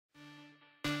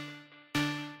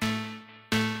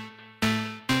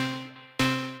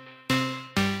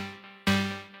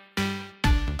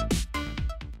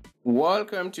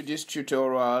Welcome to this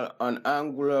tutorial on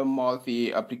Angular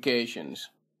multi-applications.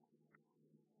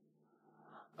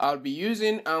 I'll be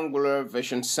using Angular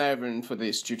version 7 for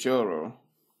this tutorial.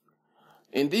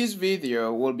 In this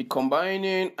video, we'll be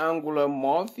combining Angular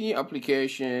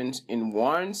multi-applications in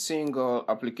one single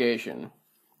application.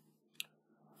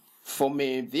 For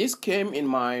me, this came in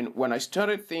mind when I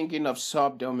started thinking of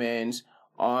subdomains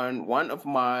on one of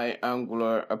my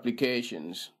Angular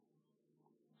applications.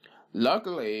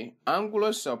 Luckily,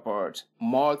 Angular supports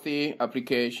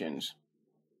multi-applications.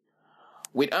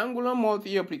 With Angular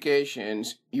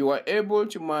multi-applications, you are able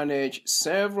to manage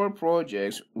several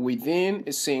projects within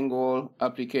a single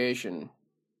application.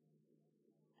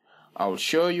 I'll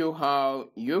show you how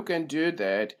you can do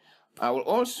that. I will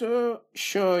also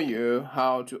show you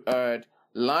how to add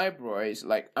libraries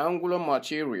like Angular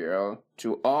Material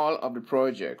to all of the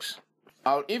projects.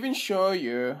 I'll even show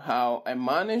you how I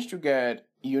managed to get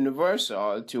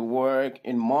Universal to work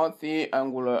in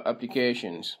multi-Angular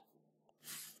applications.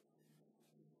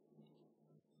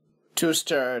 To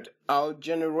start, I'll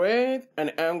generate an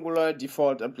Angular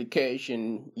default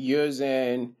application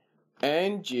using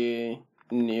ng-new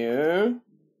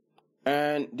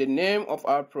and the name of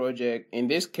our project. In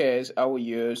this case, I will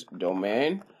use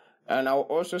domain, and I'll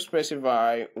also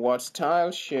specify what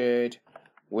style sheet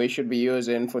we should be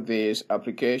using for this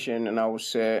application, and I will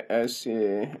say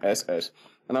SCSS.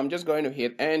 And I'm just going to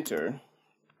hit enter.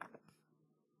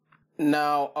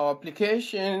 Now our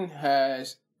application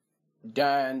has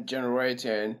done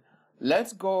generating.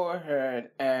 Let's go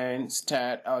ahead and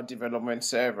start our development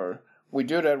server. We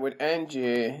do that with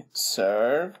ng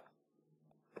serve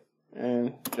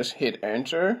and just hit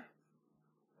enter.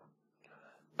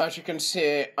 As you can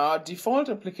see, our default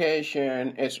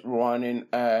application is running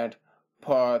at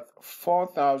path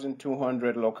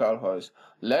 4200 localhost.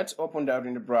 Let's open that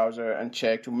in the browser and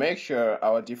check to make sure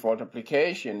our default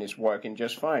application is working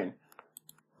just fine.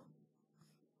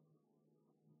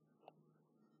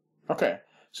 Okay,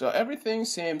 so everything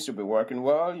seems to be working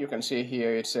well. You can see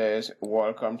here it says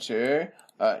welcome to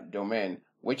domain,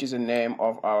 which is the name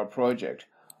of our project.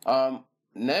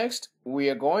 Next, we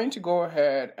are going to go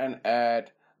ahead and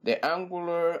add the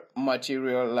Angular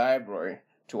Material library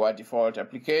to our default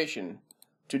application.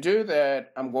 To do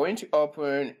that, I'm going to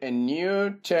open a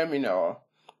new terminal,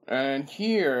 and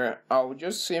here I'll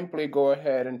just simply go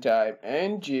ahead and type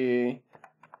ng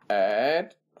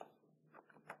add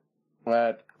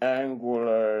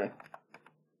Angular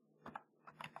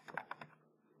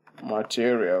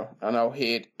Material, and I'll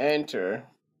hit enter.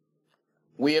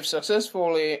 We have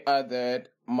successfully added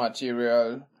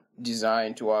material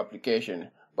design to our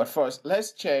application, but first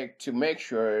let's check to make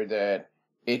sure that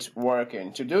it's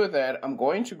working. To do that, I'm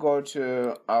going to go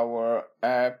to our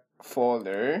app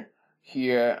folder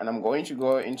here, and I'm going to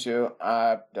go into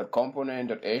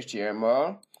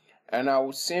app.component.html, and I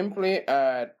will simply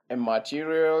add a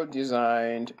material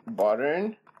designed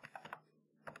button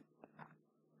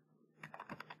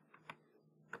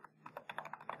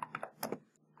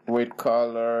with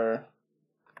color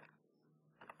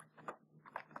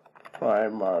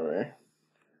primary,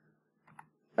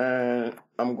 and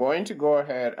I'm going to go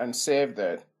ahead and save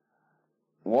that.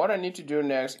 What I need to do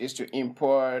next is to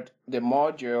import the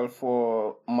module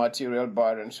for material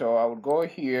button. So I would go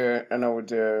here and I would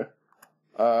do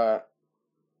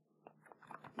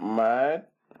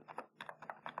mat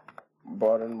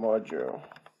button module,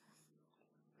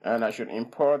 and I should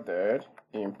import that.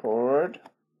 Import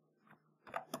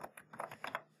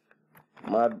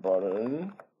mat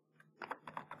button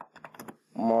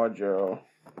module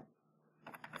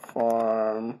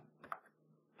form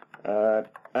at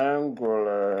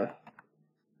Angular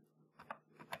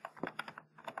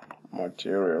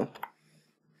Material.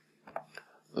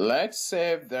 Let's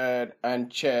save that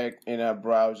and check in our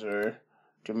browser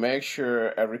to make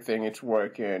sure everything is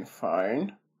working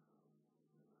fine.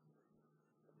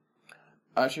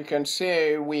 As you can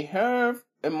see, we have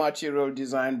a material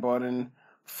design button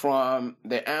from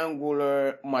the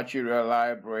Angular Material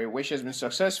library, which has been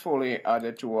successfully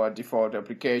added to our default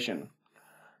application.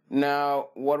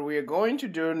 Now, what we are going to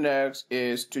do next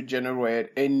is to generate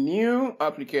a new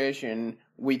application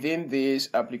within this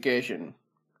application.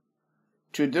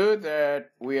 To do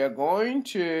that, we are going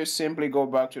to simply go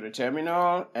back to the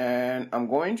terminal, and I'm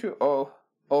going to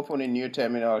open a new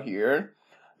terminal here.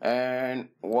 And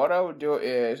what I will do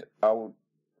is I will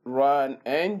run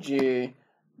ng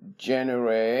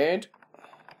generate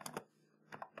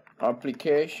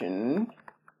application,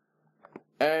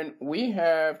 and we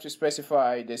have to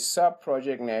specify the sub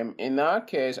project name. In that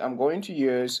case, I'm going to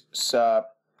use sub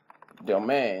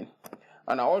domain,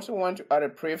 and I also want to add a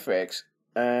prefix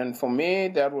and for me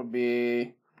that would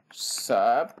be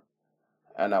sub,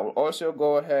 and I will also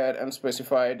go ahead and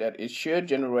specify that it should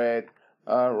generate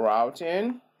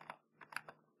routing,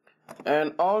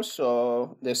 and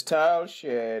also the style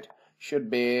sheet should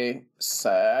be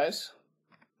size.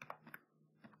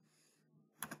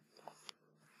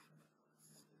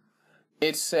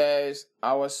 It says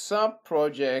our sub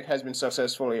project has been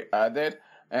successfully added,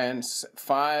 and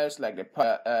files like the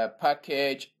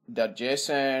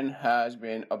package.json has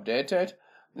been updated.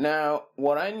 Now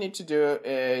what I need to do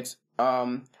is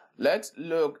let's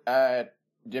look at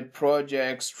the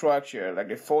project structure, like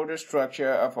the folder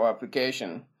structure of our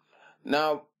application.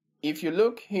 Now if you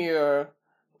look here,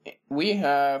 we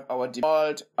have our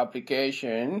default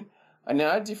application, and in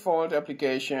our default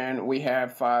application we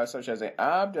have files such as the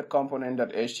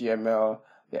app.component.html,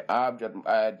 the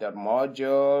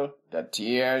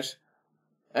app.module.ts,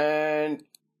 and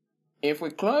if we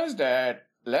close that,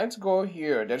 let's go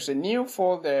here. There's a new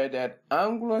folder that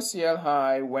Angular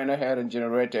CLI went ahead and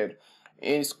generated.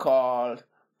 It's called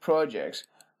projects,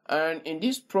 and in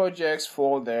this projects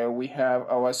folder we have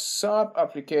our sub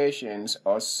applications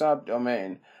or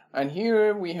subdomain. And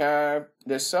here we have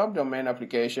the subdomain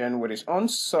application with its own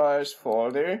source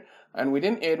folder, and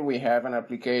within it we have an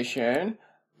application.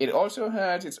 It also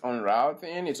has its own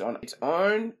routing, its own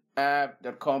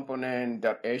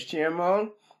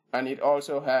app.component.html, and it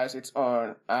also has its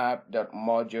own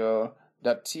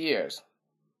app.module.ts.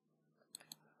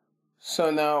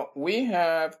 So now we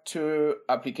have two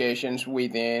applications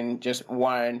within just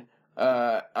one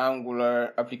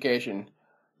Angular application.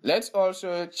 Let's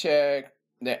also check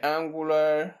the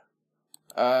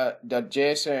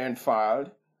Angular.json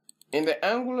file. In the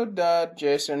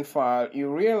Angular.json file, you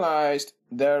realized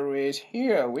there is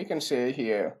here, we can say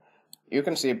here, you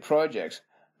can see projects,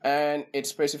 and it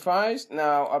specifies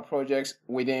now our projects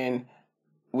within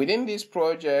this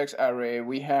projects array.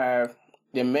 We have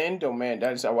the main domain,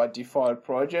 that is our default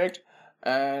project,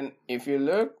 and if you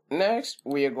look next,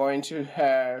 we are going to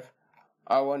have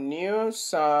our new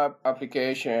sub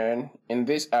application in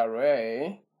this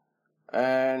array,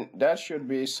 and that should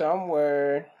be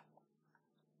somewhere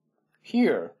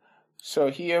here. So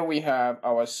here we have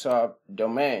our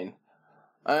subdomain,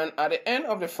 and at the end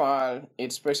of the file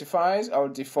it specifies our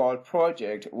default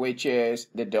project, which is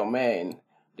the domain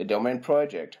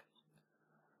project.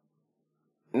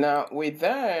 Now with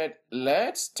that,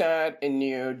 let's start a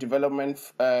new development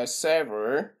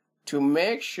server to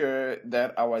make sure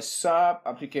that our sub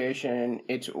application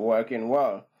is working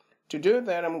well. To do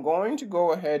that, I'm going to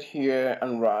go ahead here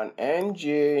and run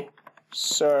ng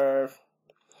serve,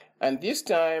 and this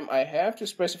time I have to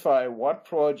specify what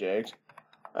project,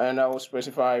 and I will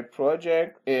specify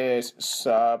project is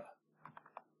subdomain,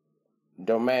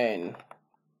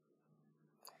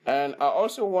 and I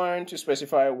also want to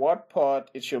specify what port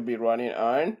it should be running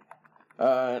on,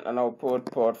 and I'll put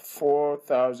port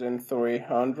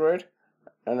 4300,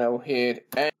 and I'll hit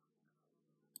enter.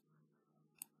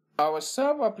 Our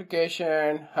sub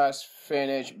application has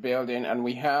finished building, and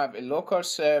we have a local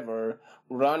server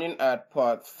running at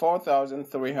port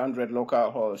 4300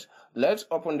 localhost. Let's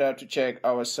open that to check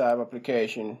our sub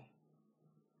application.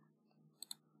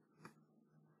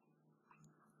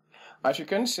 As you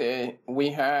can see, we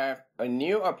have a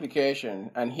new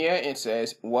application, and here it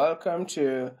says welcome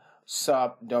to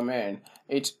subdomain.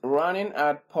 It's running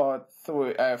at port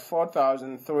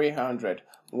 4300,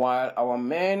 while our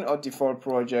main or default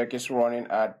project is running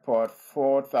at port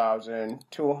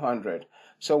 4200.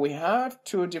 So we have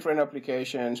two different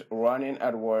applications running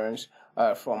at once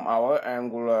from our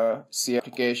Angular C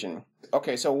application.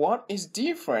 Okay, so what is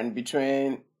different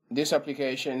between these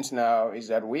applications now is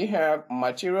that we have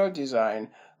material design,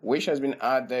 which has been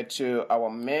added to our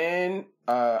main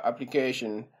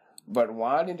application, but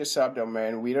while in the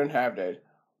subdomain we don't have that.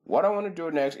 What I want to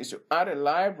do next is to add a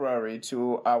library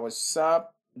to our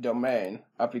subdomain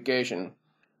application.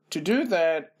 To do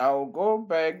that, I'll go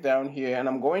back down here and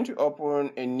I'm going to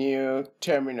open a new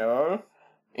terminal.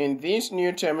 In this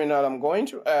new terminal, I'm going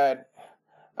to add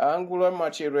Angular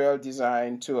material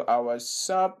design to our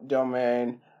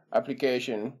subdomain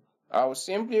application. I'll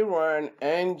simply run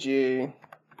ng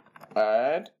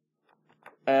add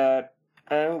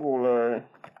Angular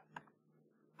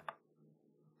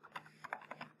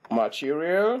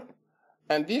material,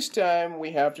 and this time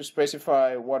we have to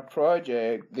specify what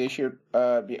project they should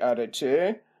be added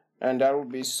to, and that will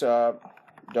be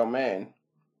subdomain.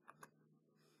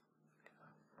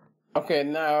 Okay,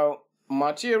 now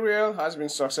material has been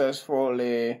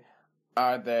successfully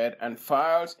added and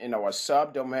files in our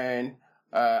subdomain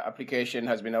application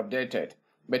has been updated.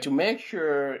 But to make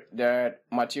sure that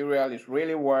material is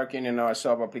really working in our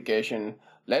sub application,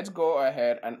 let's go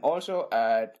ahead and also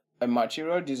add a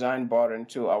material design button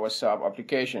to our sub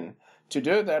application. To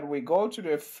do that, we go to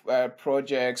the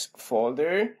projects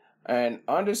folder, and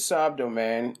on the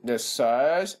subdomain, the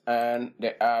source and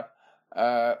the app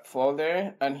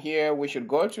folder, and here we should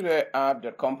go to the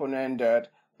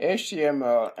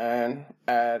app.component.html and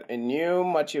add a new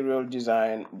material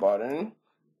design button.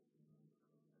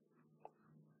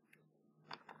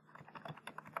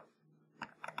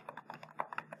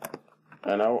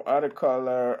 And I'll add a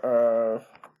color of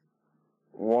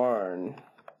worn.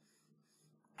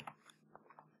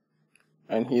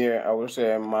 And here I will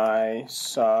say my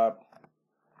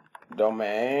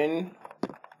subdomain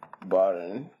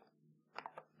button.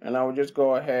 And I will just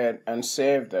go ahead and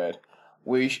save that.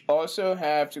 We also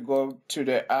have to go to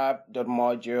the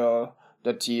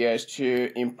app.module.ts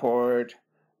to import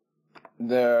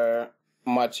the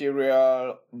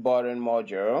material button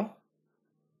module.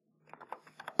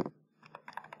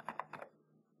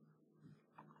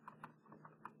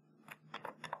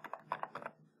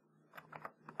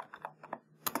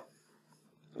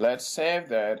 Let's save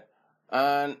that,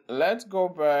 and let's go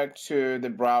back to the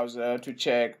browser to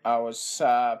check our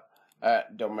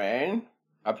subdomain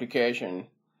application.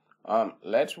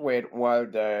 Let's wait while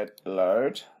that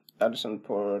loads. Addison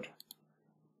port.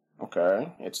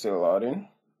 Okay, it's still loading.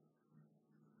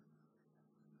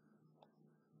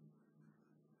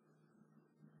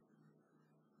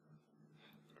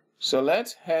 So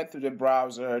let's head to the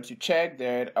browser to check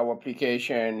that our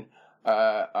application,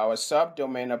 our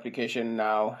subdomain application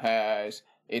now has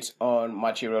its own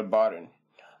material button.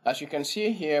 As you can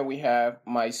see here, we have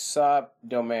my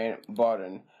subdomain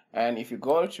button. And if you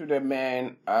go to the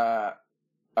main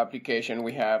application,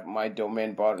 we have my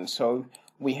domain button. So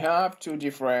we have two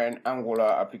different Angular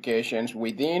applications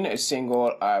within a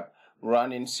single app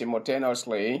running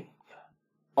simultaneously.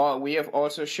 We have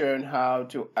also shown how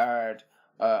to add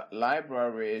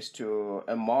libraries to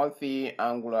a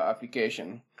multi-Angular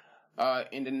application.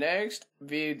 In the next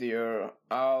video,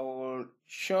 I will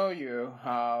show you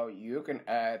how you can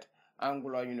add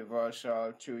Angular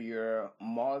Universal to your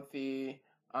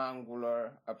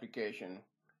multi-Angular application.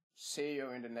 See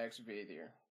you in the next video.